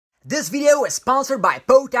This video is sponsored by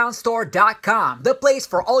PokeTownStore.com, the place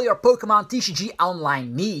for all your Pokemon TCG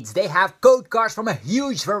online needs. They have code cards from a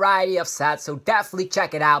huge variety of sets, so definitely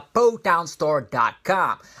check it out,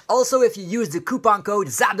 PokeTownStore.com. Also, if you use the coupon code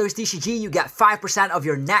ZapDosTCG, you get 5% of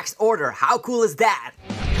your next order. How cool is that?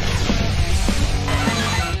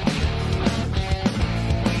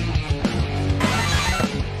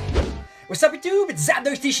 What's up YouTube, it's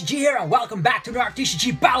ZapDosTCG here and welcome back to another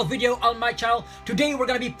TCG battle video on my channel. Today we're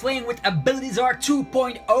gonna be playing with Ability Zard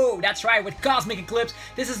 2.0, that's right, with Cosmic Eclipse.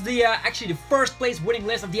 This is the actually the first place winning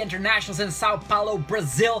list of the internationals in Sao Paulo,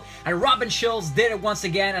 Brazil. And Robin Schulz did it once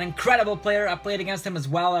again, an incredible player. I played against him as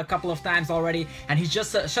well a couple of times already, and he's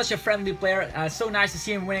just such a friendly player. So nice to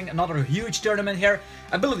see him winning another huge tournament here.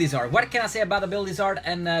 Ability Zard, what can I say about Ability Zard?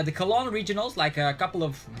 And the Cologne regionals, like a couple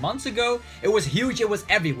of months ago, it was huge, it was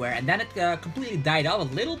everywhere, and then it completely died out a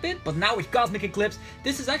little bit, but now with Cosmic Eclipse,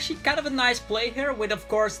 this is actually kind of a nice play here with, of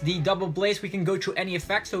course, the double blaze. We can go through any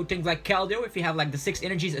effect, so things like Keldeo, if you have like the 6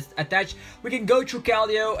 energies attached, we can go through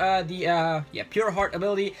Keldeo, the Pure Heart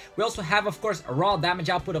ability. We also have, of course, a raw damage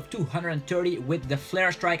output of 230 with the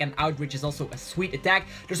Flare Strike, and Outreach is also a sweet attack.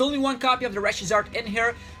 There's only one copy of the ReshiZard in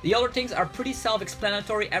here. The other things are pretty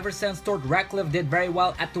self-explanatory ever since Tort Radcliffe did very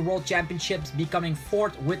well at the World Championships, becoming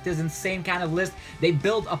 4th with this insane kind of list. They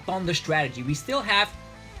build upon the strategy. We still have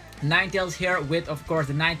Ninetales here with, of course,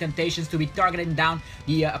 the 9 Temptations to be targeting down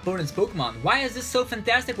the opponent's Pokemon. Why is this so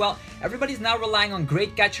fantastic? Well, everybody's now relying on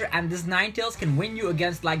Great Catcher, and this Ninetales can win you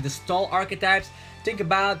against like the stall archetypes. Think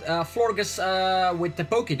about Florges with the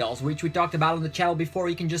Poké Dolls, which we talked about on the channel before.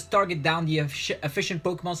 You can just target down the efficient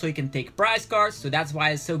Pokemon so you can take prize cards, so that's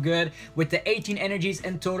why it's so good. With the 18 energies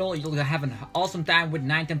in total, you'll have an awesome time with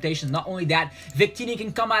 9 Temptations. Not only that, Victini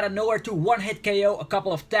can come out of nowhere to one-hit KO a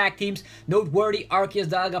couple of tag teams. Noteworthy, Arceus,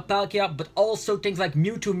 Dialga, Palkia, but also things like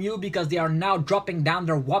Mewtwo Mew, because they are now dropping down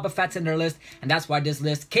their Wobbuffets in their list, and that's why this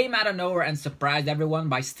list came out of nowhere and surprised everyone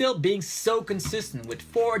by still being so consistent with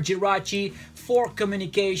 4 Jirachi, 4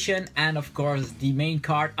 Communication, and of course the main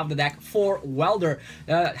card of the deck for Welder.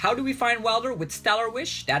 How do we find Welder? With Stellar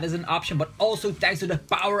Wish, that is an option, but also thanks to the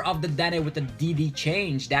power of the Dedenne with the DD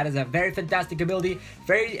change. That is a very fantastic ability,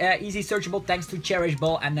 very easy searchable thanks to Cherish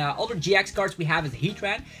Ball. And other GX cards we have is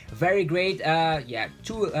Heatran, very great, yeah,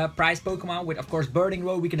 2 prize Pokemon with, of course, Burning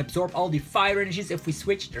Row. We can absorb all the fire energies if we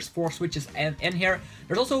switch. There's 4 switches in here.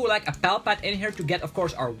 There's also like a Palpat in here to get, of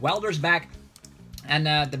course, our Welders back. And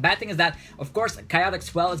the bad thing is that, of course, Chaotic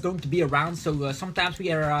Swell is going to be around, so sometimes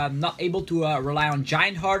we are not able to rely on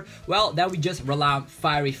Giant Heart. Well, then we just rely on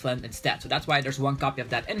Fiery Flint instead, so that's why there's 1 copy of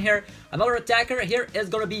that in here. Another attacker here is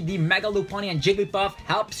going to be the Mega Lopunny, and Jigglypuff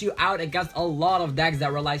helps you out against a lot of decks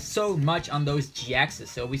that rely so much on those GXs.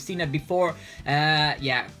 So we've seen it before,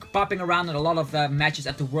 yeah, popping around in a lot of matches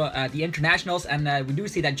at the internationals, and we do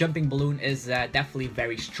see that Jumping Balloon is definitely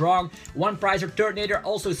very strong. 1 Prizer Turtonator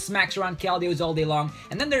also smacks around Keldeos all day long.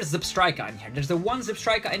 And then there's Zebstrika in here. There's the 1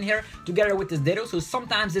 Zebstrika in here together with this Ditto. So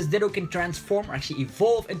sometimes this Ditto can transform or actually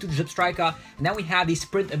evolve into the Zebstrika. And then we have the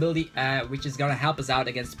Sprint ability, which is gonna help us out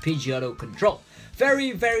against Pidgeotto Control.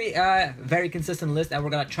 Very consistent list, and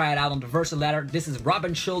we're gonna try it out on the Versa ladder. This is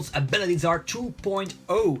Robin Schulz Ability Zard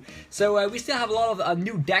 2.0. So we still have a lot of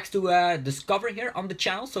new decks to discover here on the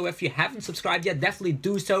channel. So if you haven't subscribed yet, definitely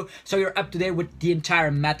do so you're up to date with the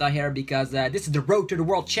entire meta here, because this is the road to the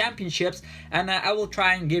World Championships, and I will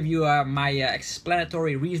try and give you my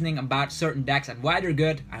explanatory reasoning about certain decks and why they're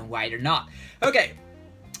good and why they're not. Okay.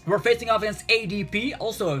 We're facing off against ADP,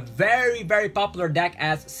 also a very popular deck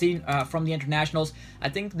as seen from the internationals. I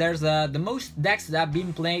think there's the most decks that have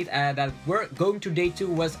been played that were going to day 2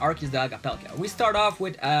 was Arceus, Dialga, Palkia. We start off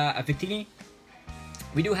with a Victini.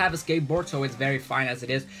 We do have a skateboard, so it's very fine as it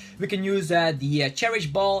is. We can use the Cherish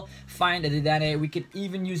Ball, find the Dedenne. We can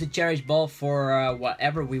even use a Cherish Ball for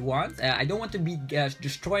whatever we want. I don't want to be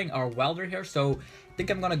destroying our Welder here, so I think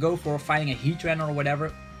I'm gonna go for finding a Heatran or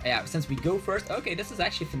whatever. Yeah, since we go first, okay, this is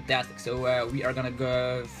actually fantastic. So we are gonna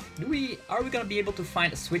go. Are we gonna be able to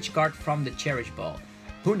find a switch card from the Cherish Ball?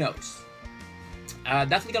 Who knows?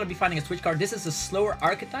 Definitely gonna be finding a switch card. This is a slower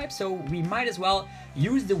archetype, so we might as well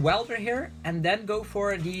use the Welder here and then go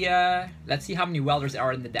for the. Let's see how many Welders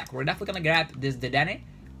are in the deck. We're definitely gonna grab this Dedenne.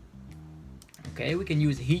 Okay, we can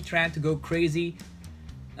use Heatran to go crazy.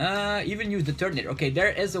 Even use the Turtonator. Okay, there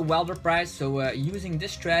is a Welder prize, so using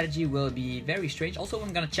this strategy will be very strange. Also,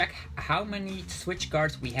 I'm gonna check how many switch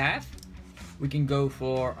cards we have. We can go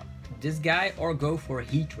for this guy or go for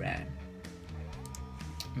Heatran.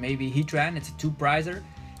 Maybe Heatran, it's a 2 prizer.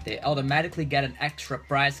 They automatically get an extra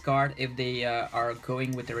prize card if they are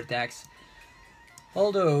going with their attacks.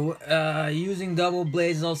 Although, using double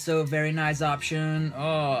blades is also a very nice option.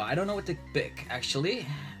 Oh, I don't know what to pick, actually.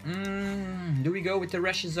 Do we go with the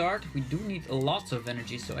ReshiZard? We do need lots of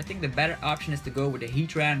energy, so I think the better option is to go with the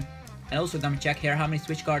Heatran. And also, let me check here how many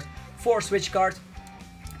switch cards. 4 switch cards.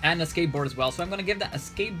 And a skateboard as well. So I'm gonna give that a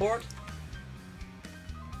skateboard.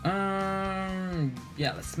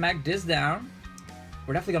 Yeah, let's smack this down.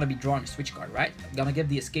 We're definitely gonna be drawing a switch card, right? Gonna give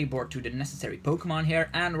the escape board to the necessary Pokemon here,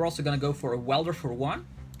 and we're also gonna go for a Welder for 1.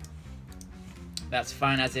 That's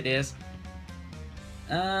fine as it is.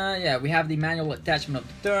 Yeah, we have the manual attachment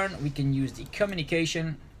of the turn. We can use the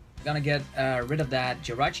communication. Gonna get rid of that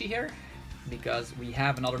Jirachi here, because we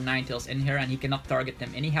have another Ninetales in here, and he cannot target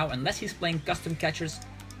them anyhow, unless he's playing custom catchers.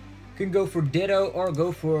 Can go for Ditto or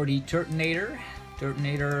go for the Turtonator.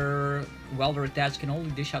 Turtonator Welder attached can only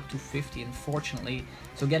dish out 250, unfortunately.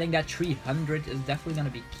 So getting that 300 is definitely going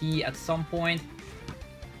to be key at some point.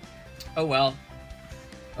 Oh well.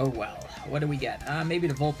 Oh well. What do we get? Maybe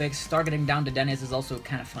the Vulpix. Targeting down the Dennis is also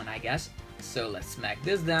kind of fun, I guess. So let's smack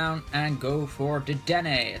this down and go for the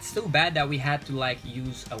Dedenne. It's so bad that we had to like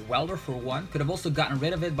use a Welder for 1. Could have also gotten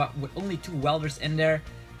rid of it, but with only 2 Welders in there,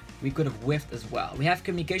 we could have whiffed as well. We have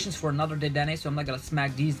communications for another Dedenne, so I'm not gonna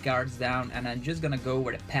smack these guards down, and I'm just gonna go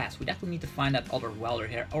with a pass. We definitely need to find that other Welder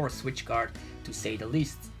here, or a switch card, to say the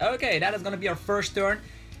least. Okay, that is gonna be our first turn.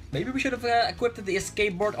 Maybe we should have equipped the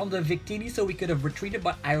escape board on the Victini, so we could have retreated,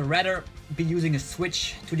 but I'd rather be using a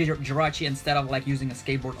switch to the Jirachi instead of like using a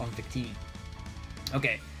skateboard on Victini.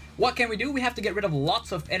 Okay, what can we do? We have to get rid of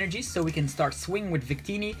lots of energy, so we can start swinging with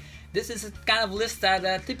Victini. This is a kind of list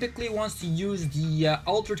that typically wants to use the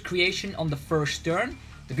altered creation on the first turn.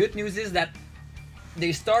 The good news is that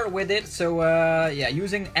they start with it, so yeah,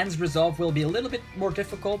 using End's Resolve will be a little bit more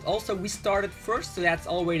difficult. Also, we started first, so that's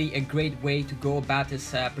already a great way to go about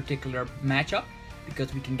this particular matchup,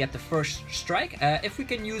 because we can get the first strike. If we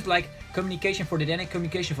can use like communication for the Dedenne,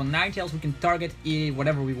 communication for Ninetales, we can target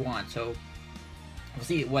whatever we want. So we'll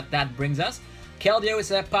see what that brings us. Keldeo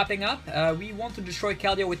is popping up. We want to destroy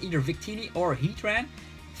Keldeo with either Victini or Heatran.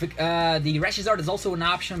 The ReshiZard is also an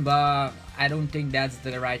option, but I don't think that's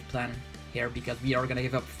the right plan here, because we are going to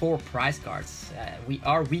give up 4 prize cards. We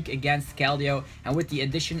are weak against Keldeo, and with the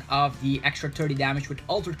addition of the extra 30 damage with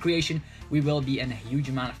Altered Creation, we will be in a huge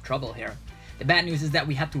amount of trouble here. The bad news is that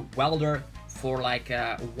we had to Welder for like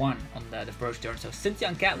 1 on the first turn. So Cynthia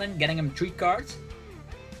and Caitlyn, getting him 3 cards.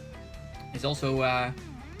 Is also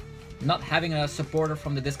not having a supporter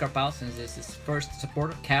from the discard pile, since this is his first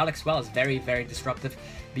supporter. Chaotix as well is very, very disruptive,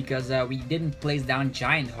 because we didn't place down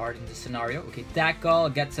Giant Heart in this scenario. Okay, Tackle,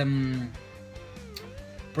 get some,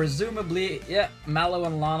 presumably, yeah, Mallow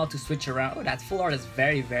and Lana to switch around. Oh, that full art is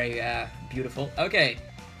very, very beautiful. Okay,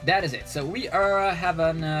 that is it. So we are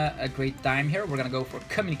having a great time here. We're gonna go for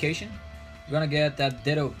communication. We're gonna get that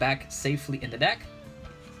Ditto back safely in the deck.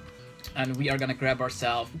 And we are gonna grab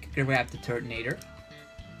ourselves, we can grab the Turtonator.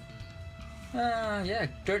 Yeah,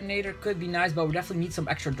 Turtonator could be nice, but we definitely need some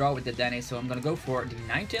extra draw with the Dedenne, so I'm gonna go for the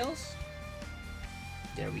Ninetales.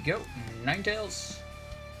 There we go, Ninetales.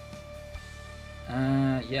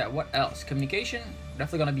 Yeah, what else? Communication.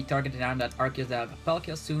 Definitely gonna be targeting down that Arceus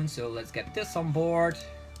Palkia soon, so let's get this on board.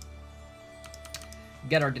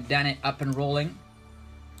 Get our Dedenne up and rolling.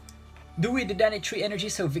 Do we Dedenne 3 energy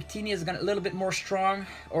so Victini is gonna a little bit more strong,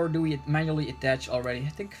 or do we manually attach already? I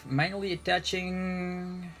think manually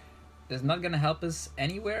attaching is not gonna help us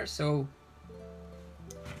anywhere, so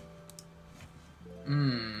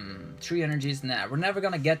 3 energies. Nah, we're never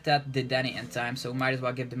gonna get that Dedenne in time, so might as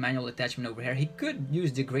well give the manual attachment over here. He could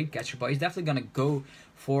use the Great Catcher, but he's definitely gonna go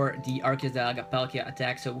for the Arceus Palkia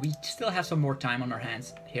attack, so we still have some more time on our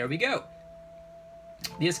hands. Here we go.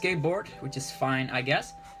 The escape board, which is fine, I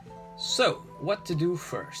guess. So, what to do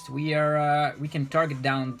first? We are we can target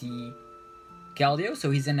down the Keldeo, so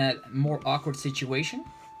he's in a more awkward situation.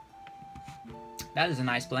 That is a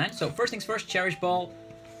nice plan. So first things first, Cherish Ball.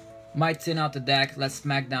 Might thin out the deck. Let's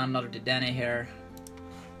smack down another Dedenne here.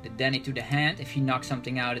 Dedenne to the hand. If he knocks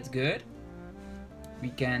something out, it's good. We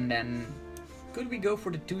can then... Could we go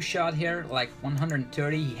for the 2-shot here? Like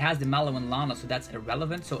 130. He has the Mallow and Lana, so that's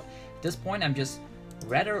irrelevant. So at this point, I'm just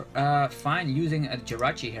rather fine using a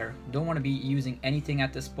Jirachi here. Don't want to be using anything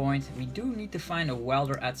at this point. We do need to find a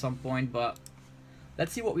Welder at some point, but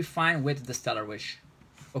let's see what we find with the Stellar Wish.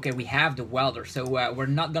 Okay, we have the Welder, so we're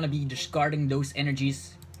not gonna be discarding those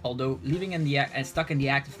energies. Although leaving in the stuck in the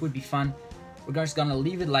active would be fun. We're just gonna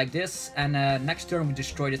leave it like this, and next turn we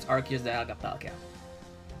destroy this Arceus Palkia.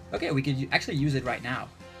 Okay, we could actually use it right now.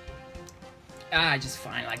 Just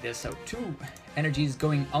fine like this. So 2 energies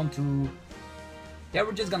going onto. Yeah,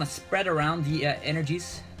 we're just gonna spread around the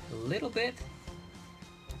energies a little bit.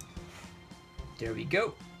 There we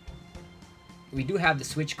go. We do have the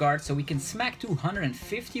switch card, so we can smack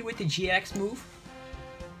 250 with the GX move.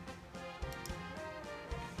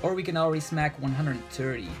 Or we can already smack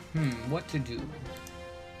 130. What to do?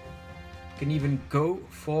 Can even go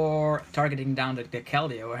for targeting down the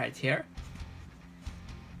Keldeo right here.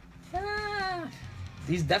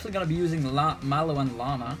 He's definitely going to be using Malo and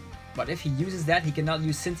Lana. But if he uses that, he cannot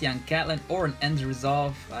use Cynthia and Caitlyn or an End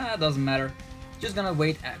Resolve. Doesn't matter. Just gonna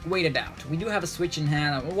wait it out. We do have a switch in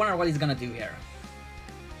hand. I wonder what he's gonna do here.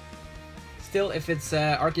 Still, if it's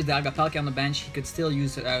Arceus Dialga Palkia on the bench, he could still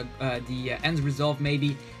use the End Resolve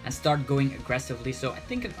maybe and start going aggressively. So I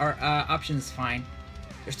think our option is fine.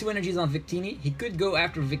 There's 2 energies on Victini. He could go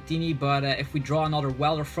after Victini, but if we draw another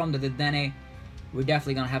Welder from the Dedenne, we're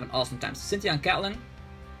definitely gonna have an awesome time. So Cynthia and Caitlyn.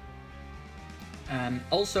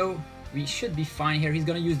 Also, we should be fine here. He's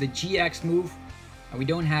gonna use the GX move. And we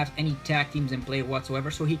don't have any tag teams in play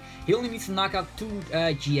whatsoever, so he only needs to knock out 2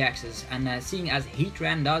 GXs. And seeing as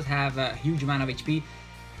Heatran does have a huge amount of HP,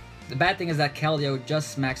 the bad thing is that Keldeo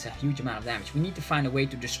just smacks a huge amount of damage. We need to find a way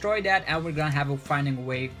to destroy that, and we're gonna have a finding a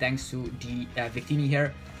way thanks to the Victini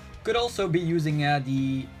here. Could also be using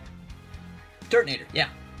the Turtonator, yeah.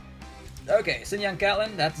 Okay, Cynthia and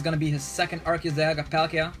Caitlyn, that's gonna be his second Arceus Dialga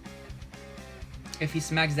Palkia. If he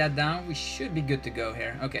smacks that down, we should be good to go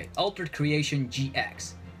here. Okay, Altered Creation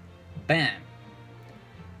GX. Bam.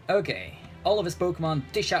 Okay, all of his Pokemon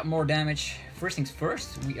dish out more damage. First things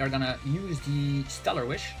first, we are gonna use the Stellar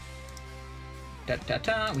Wish.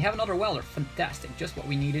 We have another Welder, fantastic, just what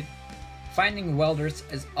we needed. Finding Welders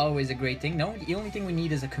is always a great thing. No, the only thing we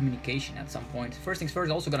need is a communication at some point. First things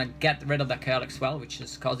first, also gonna get rid of that Chaotic Swell, which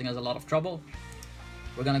is causing us a lot of trouble.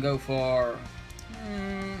 We're gonna go for...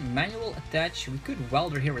 manual attach. We could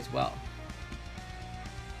Welder here as well.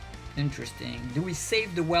 Interesting. Do we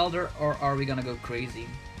save the Welder or are we gonna go crazy?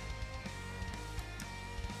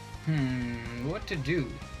 What to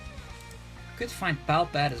do? Could find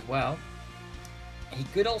Palpad as well. He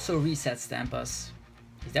could also reset stamp us.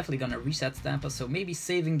 He's definitely gonna reset stamp us, so maybe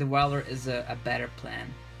saving the Welder is a better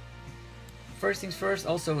plan. First things first,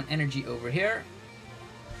 also an energy over here,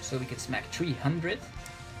 so we can smack 300.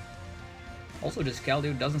 Also, this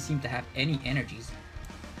Keldeo doesn't seem to have any energies.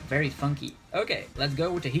 Very funky. Okay, let's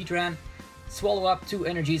go with the Heatran. Swallow up 2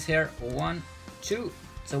 energies here. 1, 2.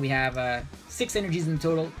 So we have 6 energies in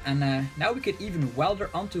total. And now we could even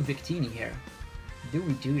Welder onto Victini here. Do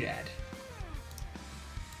we do that?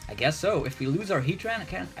 I guess so. If we lose our Heatran,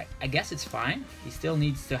 I guess it's fine. He still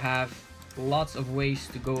needs to have lots of ways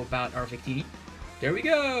to go about our Victini. There we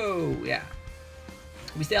go! Yeah.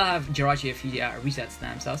 We still have Jirachi if he reset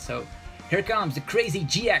stamps us, so... Here comes the crazy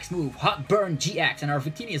GX move, Hot Burn GX, and our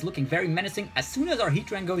Victini is looking very menacing. As soon as our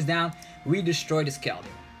Heatran goes down, we destroy this Keldeo.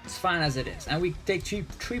 It's fine as it is. And we take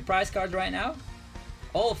three prize cards right now.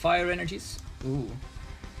 All fire energies. Ooh.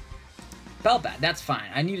 Palpad, that's fine.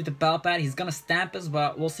 I needed the Palpad. He's gonna stamp us,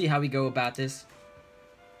 but we'll see how we go about this.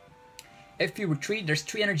 If we retreat, there's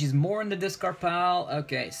 3 energies more in the discard pile.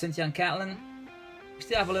 Okay, Cynthia and Caitlyn. We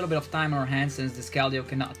still have a little bit of time on our hands since this Keldeo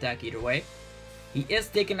cannot attack either way. He is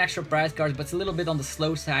taking extra prize cards, but it's a little bit on the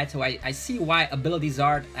slow side, so I see why Ability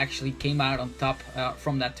Zard actually came out on top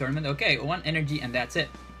from that tournament. Okay, 1 energy and that's it.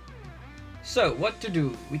 So, what to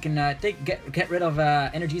do? We can get rid of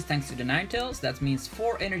energies thanks to the Ninetales. That means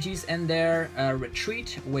 4 energies in there,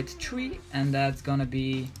 retreat with 3, and that's gonna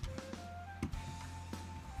be...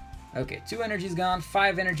 Okay, 2 energies gone,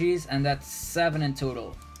 5 energies, and that's 7 in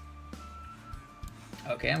total.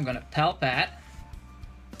 Okay, I'm gonna Palpat.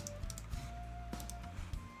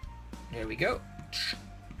 There we go.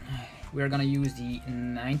 We're gonna use the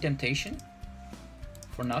 9 Temptation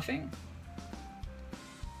for nothing.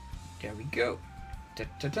 There we go.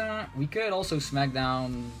 We could also smack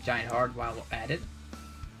down Giant Heart while at it.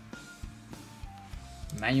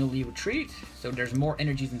 Manually retreat, so there's more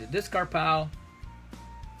energies in the discard pile.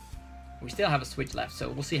 We still have a switch left, so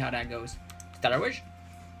we'll see how that goes. Stellar Wish.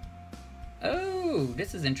 Oh,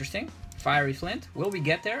 this is interesting. Fiery Flint. Will we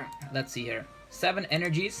get there? Let's see here. 7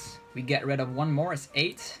 energies. We get rid of 1 more. It's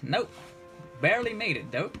 8. Nope. Barely made it,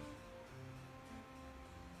 though.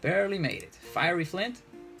 Barely made it. Fiery Flint.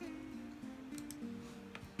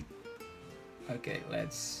 Okay,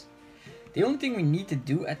 let's... The only thing we need to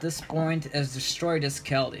do at this point is destroy this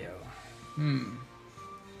Keldeo.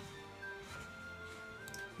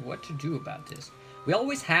 What to do about this? We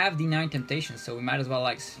always have the 9 Temptations, so we might as well,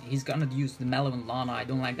 like... He's gonna use the Mellow and Lana. I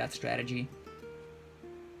don't like that strategy.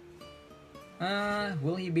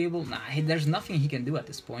 Will he be able... Nah, there's nothing he can do at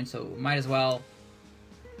this point, so might as well...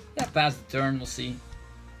 Yeah, pass the turn, we'll see.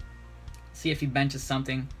 See if he benches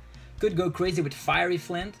something. Could go crazy with Fiery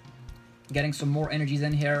Flint. getting some more energies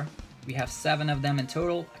in here. We have 7 of them in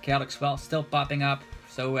total. A Chaotic Swell still popping up.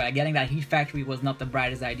 So getting that Heat Factory was not the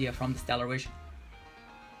brightest idea from the Stellar Wish.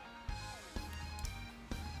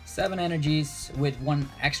 7 energies with 1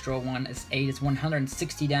 extra one is 8. It's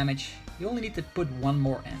 160 damage. You only need to put 1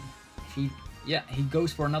 more in. If he, yeah, he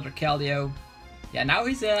goes for another Keldeo. Yeah, now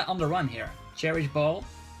he's on the run here. Cherish Ball.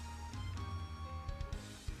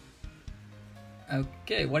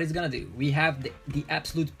 Okay, what he's gonna do? We have the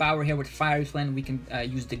absolute power here with Fiery Flint. We can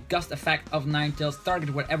use the Gust effect of Ninetales,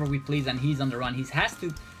 target whatever we please, and he's on the run. He has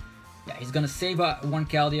to... Yeah, he's gonna save 1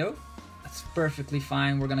 Keldeo. That's perfectly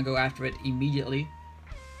fine. We're gonna go after it immediately.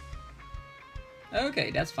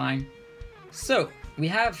 Okay, that's fine. So, we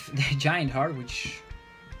have the Giant Heart, which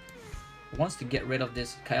wants to get rid of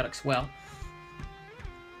this Chaotic Swell.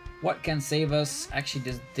 What can save us? Actually,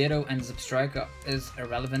 this Ditto and Zebstrika is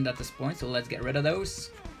irrelevant at this point, so let's get rid of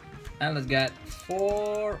those. And let's get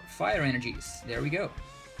 4 Fire Energies. There we go.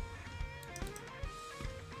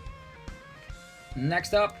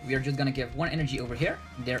 Next up, we are just gonna give 1 energy over here.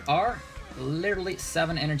 There are literally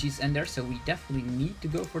 7 energies in there, so we definitely need to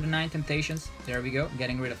go for the 9 Temptations. There we go,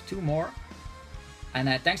 getting rid of 2 more. And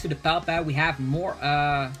thanks to the Pal Pad, we have more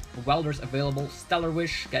Welders available. Stellar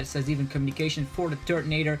Wish gets us even communication for the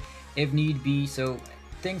Turtonator if need be. So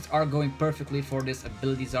things are going perfectly for this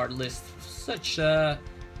Ability Zard list. Such a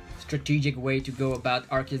strategic way to go about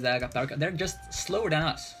Arceus. They're just slower than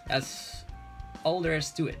us. That's all there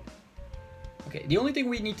is to it. Okay, the only thing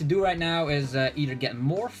we need to do right now is either get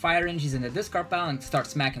more Fire Energies in the discard pile and start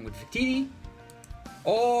smacking with Victini.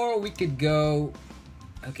 Or we could go...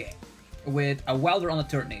 Okay. With a Welder on the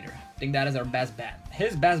Turtonator. I think that is our best bet.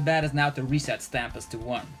 His best bet is now to reset stamp us to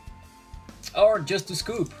 1. Or just to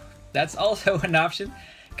scoop. That's also an option.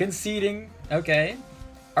 Conceding. Okay.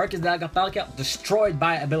 Arceus destroyed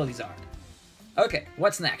by Ability Zard. Okay,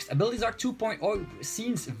 what's next? Ability Zard 2.0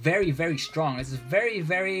 seems very, very strong. It's very,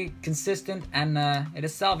 very consistent and it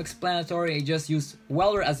is self-explanatory. You just use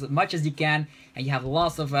Welder as much as you can and you have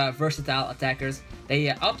lots of versatile attackers.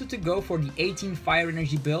 They opted to go for the 18 Fire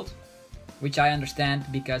Energy build, which I understand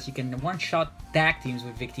because you can one-shot tag teams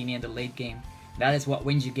with Victini in the late game. That is what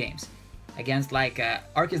wins you games. Against like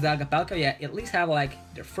Arceus, yeah, at least have like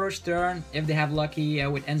their first turn. If they have lucky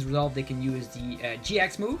with Ends Resolve, they can use the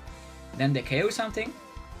GX move. Then they KO something,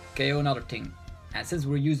 KO another thing. And since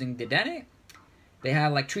we're using Dedenne, they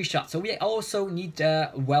have like 3 shots. So we also need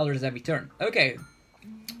Welders every turn. Okay,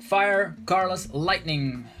 Fire, Carlos,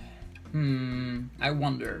 Lightning. I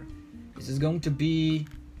wonder. Is this going to be...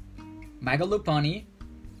 Megalopony,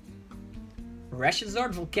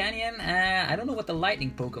 ReshiZard, Volcanion, I don't know what the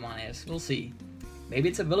lightning Pokemon is, we'll see. Maybe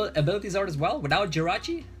it's Ability Zard as well, without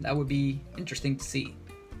Jirachi? That would be interesting to see.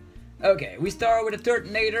 Okay, we start with a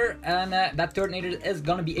Turtonator, and that Turtonator is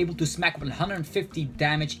gonna be able to smack with 150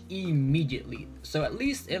 damage immediately. So at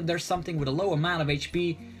least if there's something with a low amount of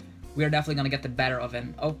HP, we are definitely gonna get the better of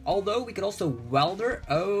him. Although we could also Welder,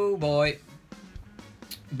 oh boy.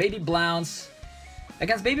 Baby Blounce.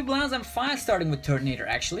 Against Baby Blounce, I'm fine starting with Turtonator,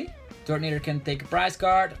 actually. Turtonator can take a prize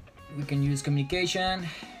card. We can use communication.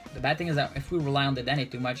 The bad thing is that if we rely on the Dedenne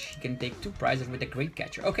too much, he can take 2 prizes with the Great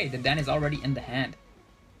Catcher. Okay, the Dedenne is already in the hand.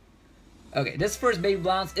 Okay, this first Baby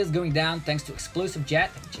Blounce is going down thanks to Explosive Jet,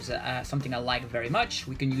 which is something I like very much.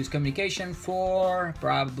 We can use communication for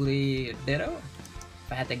probably Ditto.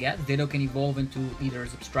 If I had to guess, Ditto can evolve into either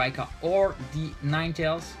Zebstrika or the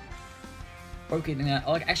Ninetales. Or we can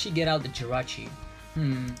actually get out the Jirachi.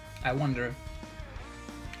 I wonder.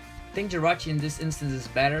 I think Jirachi in this instance is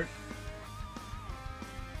better.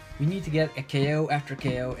 We need to get a KO after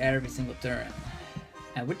KO every single turn.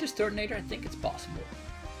 And with this Turtonator, I think it's possible.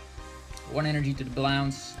 1 energy to the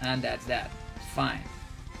Blounce, and that's that. Fine.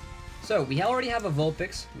 So, we already have a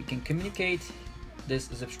Vulpix. We can communicate this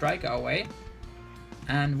Zebstrika away.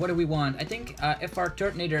 And what do we want? I think if our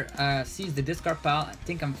Turtonator sees the discard pile, I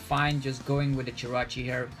think I'm fine just going with the Jirachi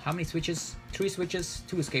here. How many switches? 3 switches,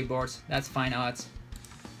 2 escape boards. That's fine odds.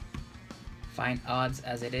 Fine odds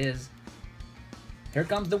as it is. Here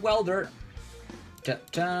comes the Welder.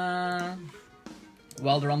 Ta-ta.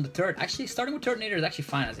 Welder on the third. Actually, starting with Turtonator is actually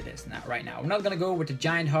fine as it is now. Right now, we're not gonna go with the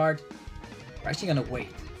Giant Heart. We're actually gonna wait.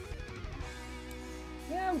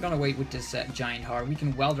 Yeah, we're gonna wait with this Giant Heart. We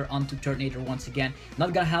can Welder onto Turtonator once again.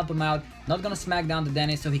 Not gonna help him out. Not gonna smack down the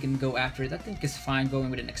Dedenne so he can go after it. I think it's fine going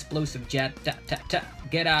with an Explosive Jet. Ta ta ta.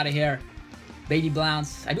 Get out of here. Baby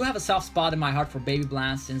Blounce. I do have a soft spot in my heart for Baby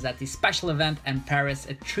Blounce since at the special event in Paris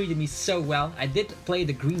it treated me so well. I did play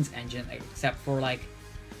the Greens engine except for like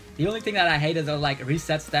the only thing that I hate is like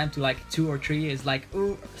reset stamp to like 2 or 3 is like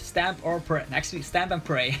ooh stamp or pray. Actually stamp and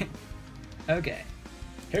pray. Okay.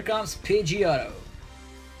 Here comes Pidgeotto.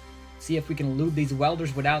 See if we can loot these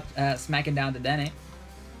welders without smacking down the Dedenne.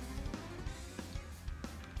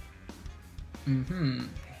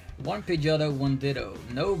 One Pidgeotto, one Ditto.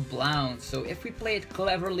 No Blounce. So if we play it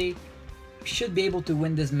cleverly, we should be able to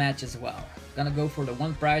win this match as well. Gonna go for the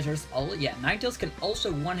one prizers. Oh yeah, Ninetales can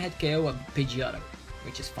also one-hit KO a Pidgeotto,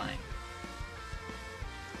 which is fine.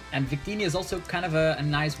 And Victini is also kind of a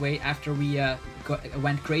nice way after we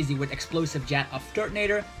went crazy with Explosive Jet of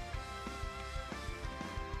Turtonator.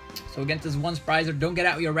 So against this one prizer, don't get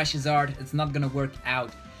out your ReshiZard. It's not gonna work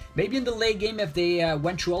out. Maybe in the late game, if they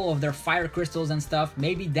went through all of their fire crystals and stuff,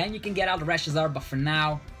 maybe then you can get out the ReshiZard, but for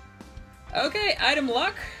now... Okay, item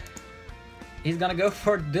lock. He's gonna go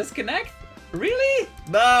for disconnect? Really?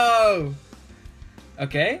 No!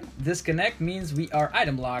 Okay, disconnect means we are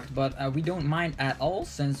item locked, but we don't mind at all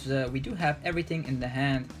since we do have everything in the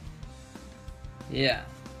hand. Yeah,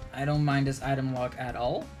 I don't mind this item lock at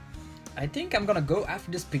all. I think I'm gonna go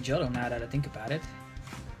after this Pidgeotto now that I think about it.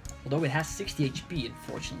 Although it has 60 HP,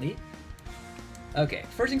 unfortunately. Okay,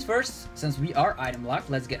 first things first, since we are item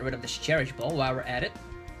locked, let's get rid of this Cherish Ball while we're at it.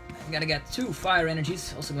 I'm gonna get 2 fire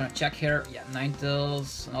energies. Also gonna check here. Yeah,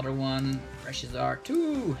 Ninetales, another one. ReshiZard,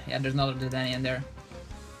 2. Yeah, there's another Dedenne in there.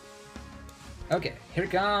 Okay, here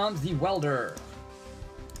comes the Welder.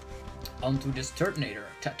 Onto this Turtonator.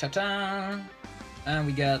 Ta-ta-ta! And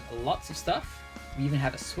we got lots of stuff. We even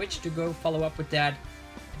have a switch to go follow up with that.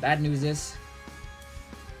 Bad news is...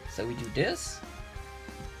 So we do this.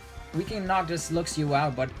 We can knock this Luxio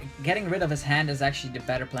out, but getting rid of his hand is actually the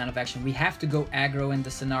better plan of action. We have to go aggro in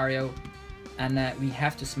the scenario, and we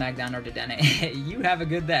have to smack down our Dedenne. You have a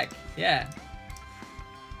good deck. Yeah.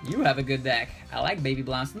 You have a good deck. I like Baby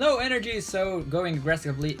Blounce. No energy, so going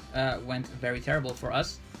aggressively went very terrible for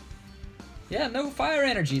us. Yeah, no fire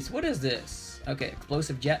energies. What is this? Okay,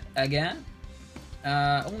 Explosive Jet again.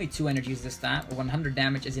 Only 2 energies this time. 100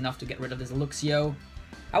 damage is enough to get rid of this Luxio.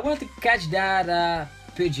 I wanted to catch that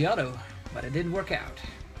Pidgeotto, but it didn't work out,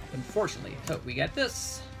 unfortunately. So we get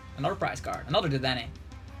this. Another prize card. Another Dedenne.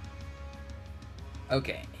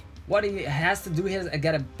 Okay. What he has to do is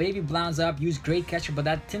get a Baby Blounce up, use Great Catcher, but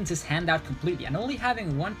that thins his hand out completely. And only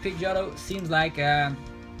having one Pidgeotto seems like yeah,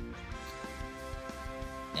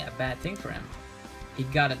 a bad thing for him. He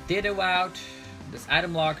got a Ditto out. This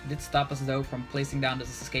item lock did stop us though from placing down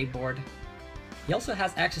this skateboard. He also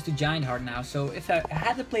has access to Giant Heart now, so if I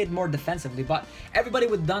had to play it more defensively, but everybody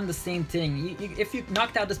would have done the same thing. If you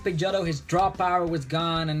knocked out this Pidgeotto, his draw power was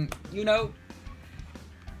gone, and you know...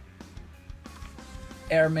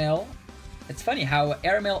 Airmail. It's funny how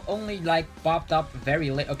Airmail only like popped up very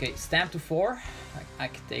late. Okay, Stamp to 4. I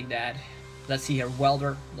can take that. Let's see here,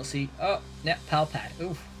 Welder. Let's see. Oh, yeah, Palpat.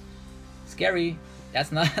 Oof. Scary.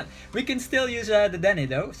 That's not... We can still use the Dedenne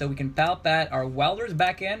though, so we can Palpat our Welders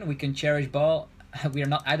back in. We can Cherish Ball. We are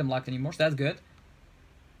not item locked anymore, so that's good.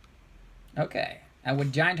 Okay. And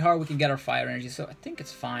with Giant Heart, we can get our fire energy, so I think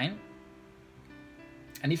it's fine.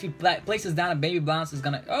 And if he places down a Baby Blounce, it's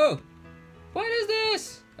gonna... Oh! What is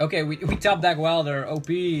this? Okay, we top deck Welder. OP.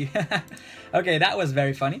 Okay, that was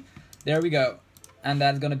very funny. There we go. And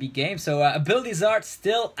that's gonna be game. So Ability Zard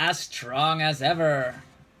still as strong as ever.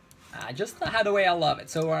 Just how the way I love it.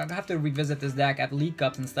 So I have to revisit this deck at League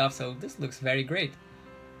Cups and stuff. So this looks very great.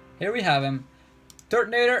 Here we have him.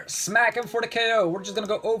 Turtonator, smack him for the KO. We're just gonna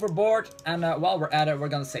go overboard. And while we're at it, we're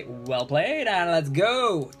gonna say, well played. And let's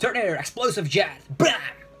go. Turtonator, Explosive Jet. Bam!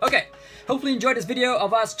 Okay. Hopefully you enjoyed this video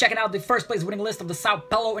of us checking out the first place winning list of the Sao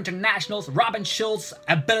Paulo Internationals, Robin Schulz,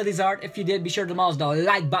 Ability Zard. If you did, be sure to demolish the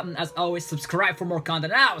like button. As always, subscribe for more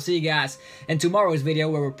content. And I'll see you guys in tomorrow's video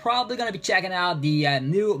where we're probably going to be checking out the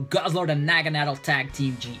new Guzzlord and Ninetales Tag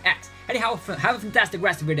Team GX. Anyhow, have a fantastic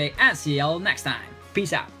rest of your day and see y'all next time.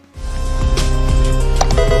 Peace out.